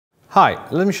Hi,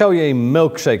 let me show you a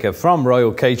milkshaker from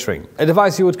Royal Catering. A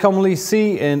device you would commonly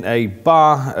see in a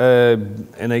bar,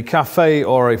 in a cafe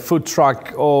or a food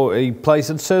truck or a place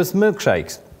that serves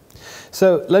milkshakes.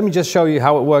 So let me just show you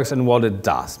how it works and what it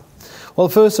does. Well,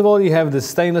 first of all, you have the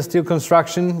stainless steel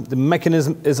construction. The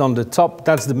mechanism is on the top.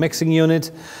 That's the mixing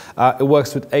unit. It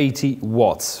works with 80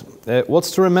 watts.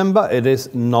 What's to remember? It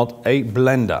is not a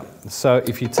blender. So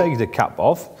if you take the cap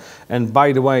off, and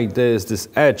by the way, there's this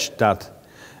edge that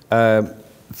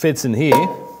fits in here,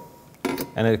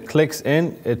 and it clicks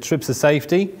in, it trips the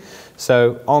safety.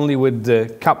 So only with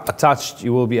the cap attached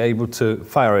you will be able to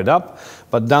fire it up.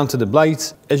 But down to the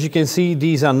blades, as you can see,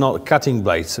 these are not cutting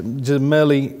blades, just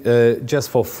merely just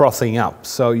for frothing up.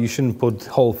 So you shouldn't put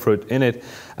whole fruit in it.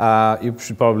 You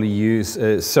should probably use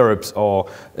syrups or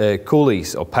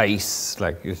coulis or pastes,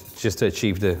 like just to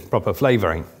achieve the proper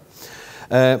flavoring.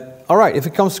 All right, if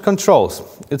it comes to controls,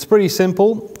 it's pretty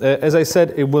simple. As I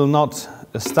said, it will not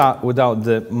start without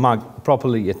the mug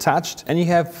properly attached. And you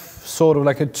have sort of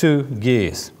like two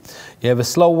gears. You have a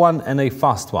slow one and a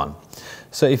fast one.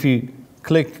 So if you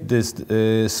click this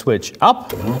switch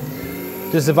up,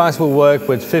 this device will work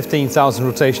with 15,000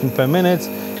 rotations per minute.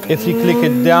 If you click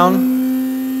it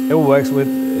down, it works with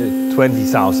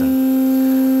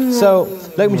 20,000. So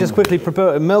let me just quickly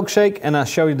prepare a milkshake and I'll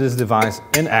show you this device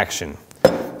in action.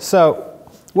 So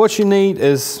what you need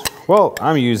is, well,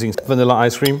 I'm using vanilla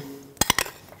ice cream.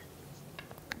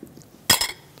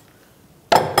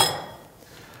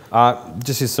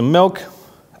 Just use some milk.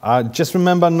 Just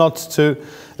remember not to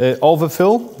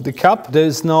overfill the cup.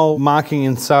 There's no marking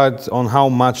inside on how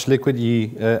much liquid you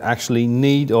actually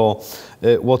need or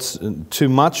what's too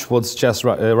much, what's just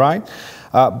right.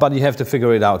 But you have to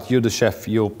figure it out. You're the chef.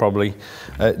 You'll probably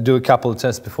do a couple of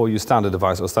tests before you start the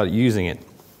device or start using it.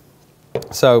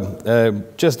 So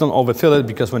just don't overfill it,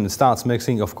 because when it starts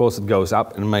mixing, of course, it goes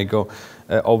up and may go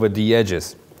over the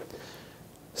edges.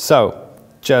 So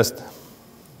just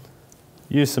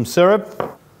use some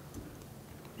syrup.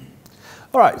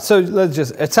 All right, so let's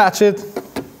just attach it.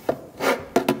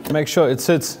 Make sure it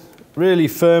sits really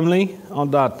firmly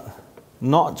on that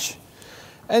notch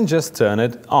and just turn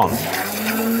it on.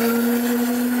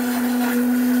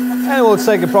 And it will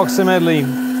take approximately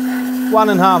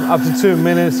 1.5 up to 2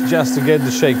 minutes just to get the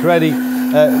shake ready.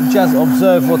 Just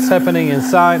observe what's happening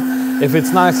inside. If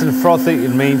it's nice and frothy, it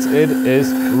means it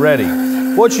is ready.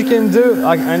 What you can do,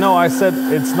 I know I said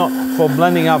it's not for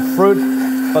blending up fruit,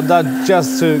 but that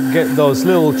just to get those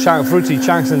little fruity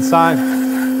chunks inside,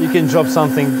 you can drop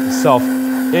something soft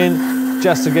in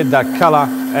just to get that color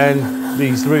and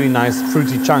these really nice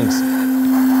fruity chunks.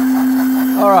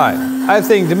 All right, I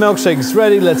think the milkshake is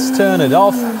ready. Let's turn it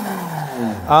off.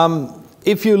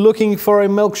 If you're looking for a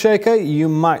milkshaker, you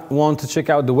might want to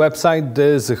check out the website.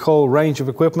 There's a whole range of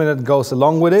equipment that goes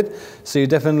along with it, so you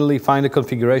definitely find the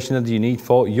configuration that you need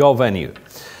for your venue.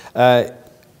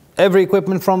 Every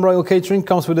equipment from Royal Catering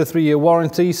comes with a 3-year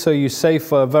warranty, so you save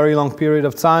for a very long period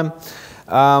of time.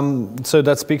 So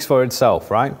that speaks for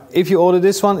itself, right? If you order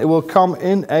this one, it will come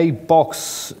in a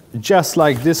box just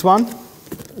like this one,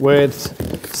 with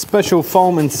special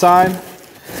foam inside,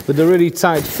 with a really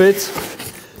tight fit.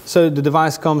 So the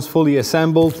device comes fully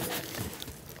assembled.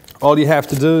 All you have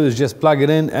to do is just plug it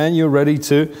in and you're ready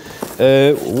to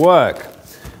work.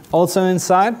 Also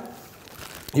inside,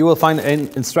 you will find an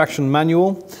instruction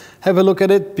manual. Have a look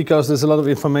at it, because there's a lot of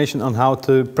information on how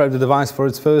to prep the device for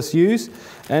its first use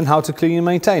and how to clean and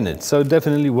maintain it. So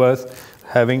definitely worth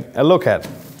having a look at.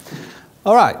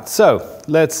 All right, so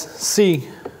let's see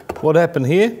what happened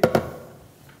here.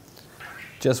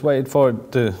 Just wait for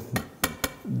it to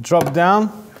drop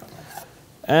down.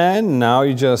 And now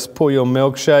you just pour your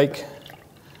milkshake,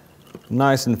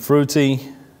 nice and fruity,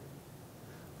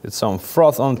 with some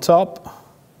froth on top,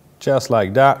 just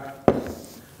like that.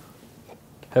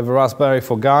 Have a raspberry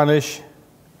for garnish,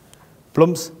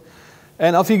 plums,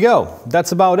 and off you go.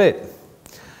 That's about it.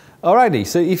 Alrighty,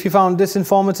 so if you found this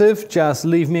informative, just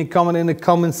leave me a comment in the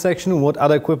comment section what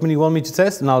other equipment you want me to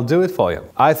test, and I'll do it for you.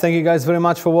 I thank you guys very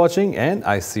much for watching, and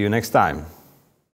I see you next time.